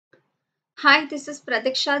Hi, this is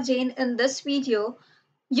Pratiksha Jain. In this video,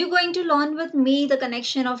 you're going to learn with me the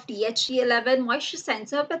connection of DHT11 Moisture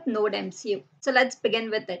Sensor with Nodemcu. So let's begin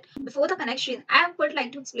with it. Before the connection, I would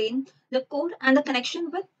like to explain the code and the connection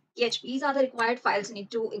with PHP. These are the required files you need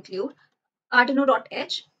to include: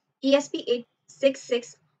 Arduino.h,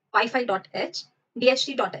 ESP8266 Wi-Fi.h,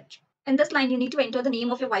 DHT.h. In this line, you need to enter the name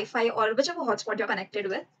of your Wi-Fi or whichever hotspot you're connected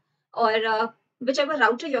with, or whichever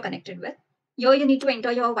router you're connected with. Here you need to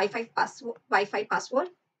enter your Wi-Fi password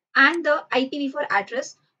and the IPv4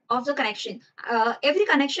 address of the connection. Every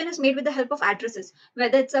connection is made with the help of addresses,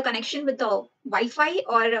 whether it's a connection with the Wi-Fi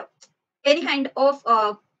or any kind of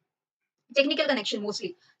technical connection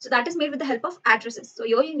mostly. So that is made with the help of addresses. So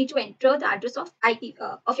here you need to enter the address of IP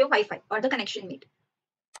of your Wi-Fi or the connection made.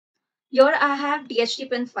 Here I have DHT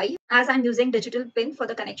pin 5 as I'm using digital pin for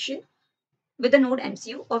the connection with the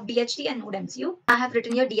Nodemcu of DHT and Nodemcu. I have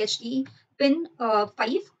written here DHT pin 5.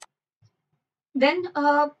 Then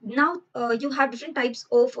now you have different types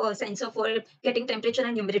of sensor for getting temperature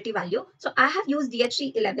and humidity value. So I have used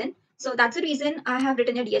DHT11. So that's the reason I have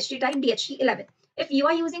written a DHT type DHT11. If you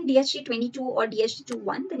are using DHT22 or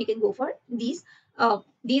DHT21, then you can go for these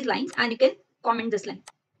lines and you can comment this line.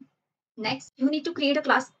 Next, you need to create a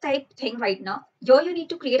class type thing right now. Here you need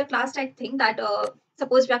to create a class type thing that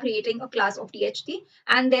suppose we are creating a class of DHT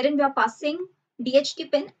and therein we are passing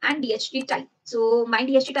DHT pin and DHT type. So my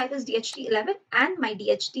DHT type is DHT11 and my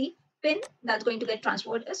DHT pin that's going to get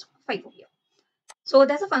transferred is 5 over here. So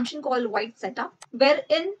there's a function called void setup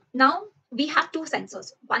wherein now we have two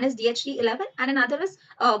sensors. One is DHT11 and another is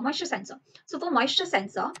moisture sensor. So for moisture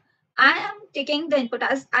sensor, I am taking the input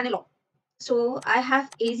as analog. So I have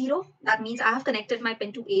A0, that means I have connected my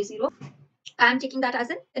pin to A0. I am taking that as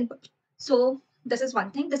an input. So this is one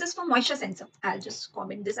thing. This is for moisture sensor. I'll just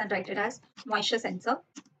comment this and write it as moisture sensor.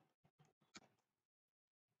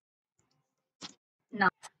 Now,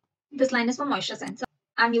 this line is for moisture sensor.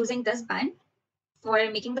 I'm using this band for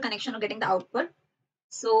making the connection or getting the output.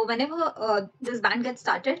 So whenever this band gets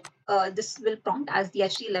started, this will prompt as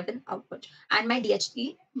DHT11 output, and my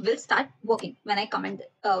DHT will start working when I comment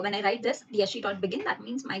when I write this DHT.begin. That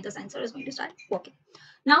means my the sensor is going to start working.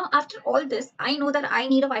 Now after all this, I know that I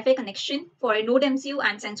need a Wi-Fi connection for Nodemcu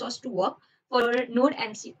and sensors to work. For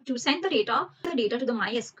Nodemcu to send the data to the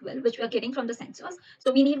MySQL, which we are getting from the sensors.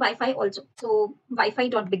 So we need Wi-Fi also. So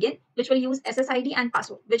Wi-Fi.begin, which will use SSID and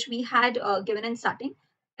password, which we had given in starting.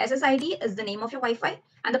 SSID is the name of your Wi-Fi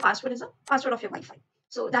and the password is the password of your Wi-Fi.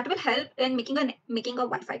 So that will help in making a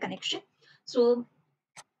Wi-Fi connection. So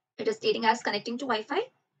it is stating as connecting to Wi-Fi.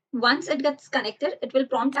 Once it gets connected, it will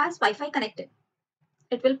prompt as Wi-Fi connected.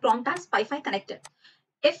 It will prompt as Wi-Fi connected.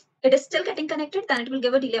 If it is still getting connected, then it will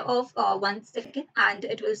give a delay of 1 second and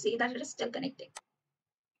it will say that it is still connecting.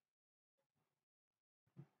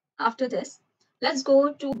 After this, let's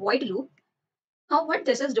go to void loop. Now what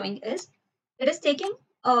this is doing is it is taking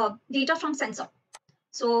data from sensor.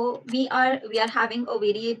 So we are having a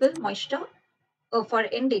variable moisture for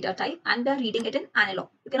in data type and we are reading it in analog.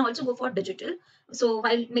 You can also go for digital. So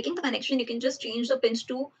while making the connection, you can just change the pins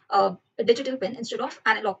to a digital pin instead of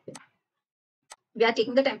analog pin. We are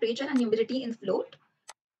taking the temperature and humidity in float.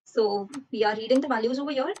 So we are reading the values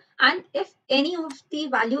over here, and if any of the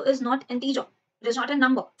value is not integer, it is not a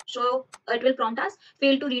number, so it will prompt us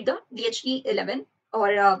fail to read the DHT11,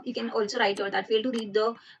 or you can also write here that fail to read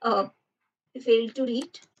the fail to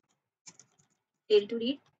read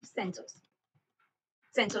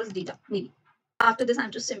sensors data maybe. After this,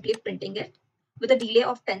 I'm just simply printing it with a delay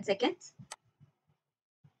of 10 seconds.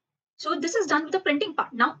 So this is done with the printing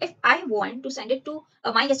part. Now, if I want to send it to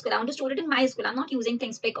MySQL, I want to store it in MySQL. I'm not using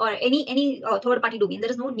ThinkSpeak or any third-party domain. There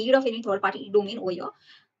is no need of any third-party domain over here.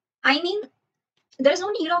 I mean, there is no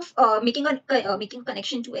need of making a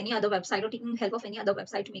connection to any other website or taking help of any other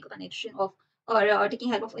website to make a connection of or taking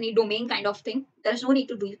help of any domain kind of thing. There is no need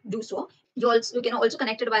to do so. You can also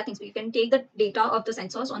connect it via ThinkSpeak. You can take the data of the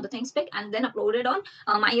sensors on the ThinkSpeak and then upload it on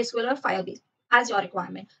MySQL or Firebase as your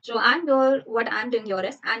requirement. So what I'm doing here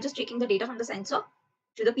is I'm just taking the data from the sensor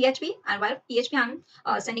to the PHP, and while PHP I'm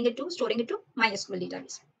storing it to MySQL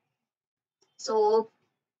database. So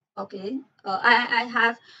okay, I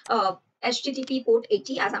have HTTP port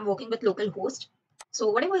 80 as I'm working with localhost. So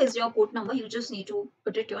whatever is your port number, you just need to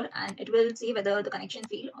put it here and it will see whether the connection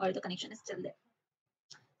failed or the connection is still there.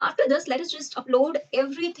 After this, let us just upload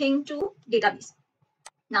everything to database.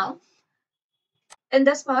 Now, in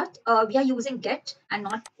this part, we are using get and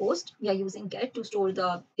not post. We are using get to store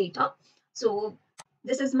the data. So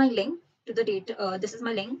this is my link to the data. This is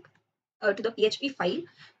my link to the PHP file.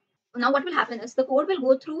 Now what will happen is the code will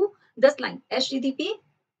go through this line HTTP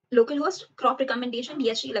localhost crop recommendation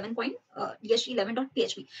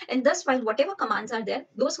DHT11.php. In this file, whatever commands are there,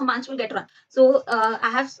 those commands will get run. So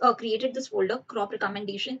I have created this folder crop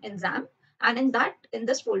recommendation in XAMPP, and in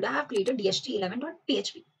this folder I have created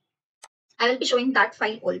DHT11.php. I will be showing that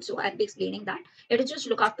file also. I'll be explaining that. Let us just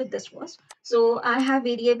look after this first. So I have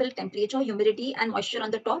variable temperature, humidity, and moisture on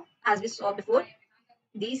the top, as we saw before.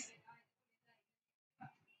 These.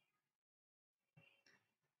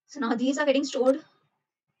 So now these are getting stored.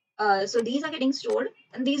 These are getting stored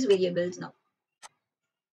in these variables now.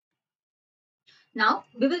 Now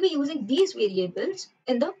we will be using these variables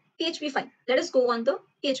in the PHP file. Let us go on the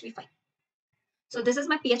PHP file. So this is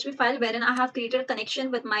my PHP file wherein I have created a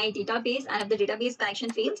connection with my database, and if the database connection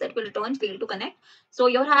fails, it will return fail to connect. So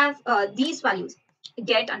you have these values: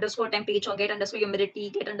 get underscore temperature, get underscore humidity,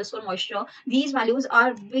 get underscore moisture. These values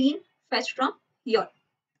are being fetched from here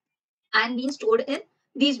and being stored in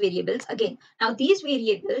these variables again. Now these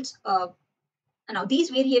variables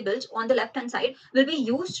on the left hand side will be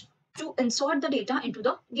used to insert the data into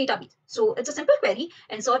the database. So it's a simple query: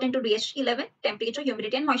 insert into DHT11 temperature,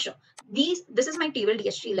 humidity, and moisture. This is my table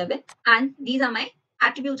DHT11, and these are my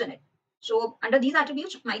attributes in it. So under these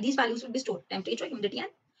attributes, these values will be stored: temperature, humidity,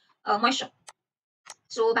 and moisture.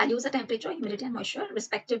 So values are temperature, humidity, and moisture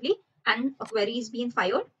respectively, and a query is being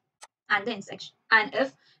fired, and the insertion. And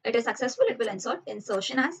if it is successful, it will insert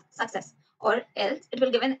insertion as success, or else it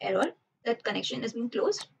will give an error that connection is being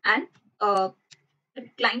closed and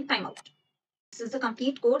client timeout. This is the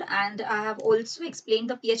complete code, and I have also explained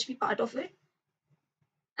the PHP part of it,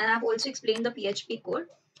 and I've also explained the PHP code.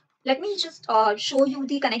 Let me just show you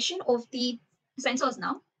the connection of the sensors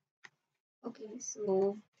now. Okay,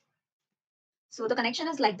 so the connection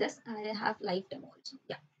is like this. I have live demo also.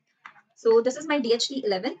 Yeah. So this is my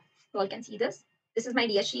DHT11. You all can see this. This is my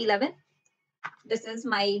DHT11. This is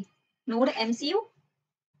my Nodemcu,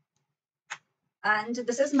 and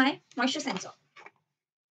this is my moisture sensor.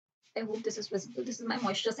 I hope this is visible. This is my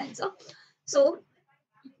moisture sensor. So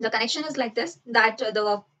the connection is like this, that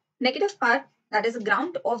the negative part, that is the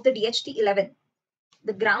ground of the DHT11.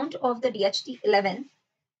 The ground of the DHT11,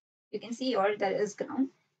 you can see here there is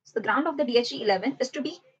ground. So the ground of the DHT11 is to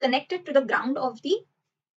be connected to the ground of the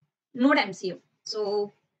Nodemcu.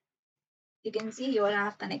 So you can see here I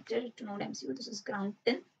have connected to Nodemcu. This is ground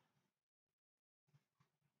pin.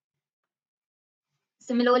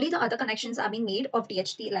 Similarly, the other connections are being made of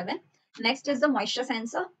DHT11. Next is the moisture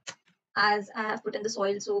sensor, as I have put in the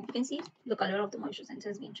soil. So you can see the color of the moisture sensor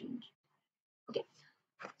has been changed. Okay.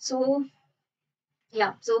 So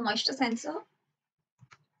yeah, so moisture sensor,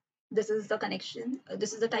 this is the connection.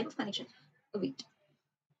 This is the type of connection. Oh, wait.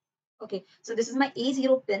 Okay, so this is my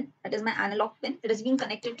A0 pin. That is my analog pin. It is being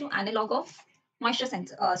connected to analog of moisture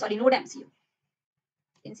sensor. Sorry, Nodemcu. You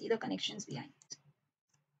can see the connections behind.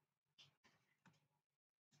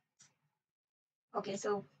 Okay,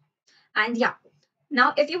 so and yeah.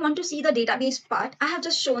 Now, if you want to see the database part, I have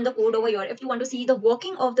just shown the code over here. If you want to see the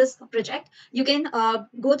working of this project, you can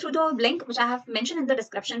go through the link which I have mentioned in the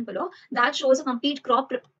description below. That shows a complete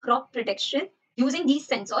crop protection using these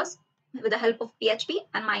sensors with the help of PHP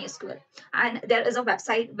and MySQL. And there is a web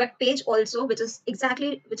page also, which is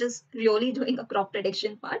really doing a crop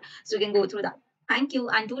prediction part. So you can go through that. Thank you,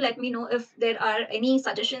 and do let me know if there are any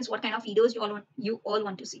suggestions, what kind of videos you all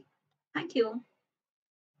want to see. Thank you.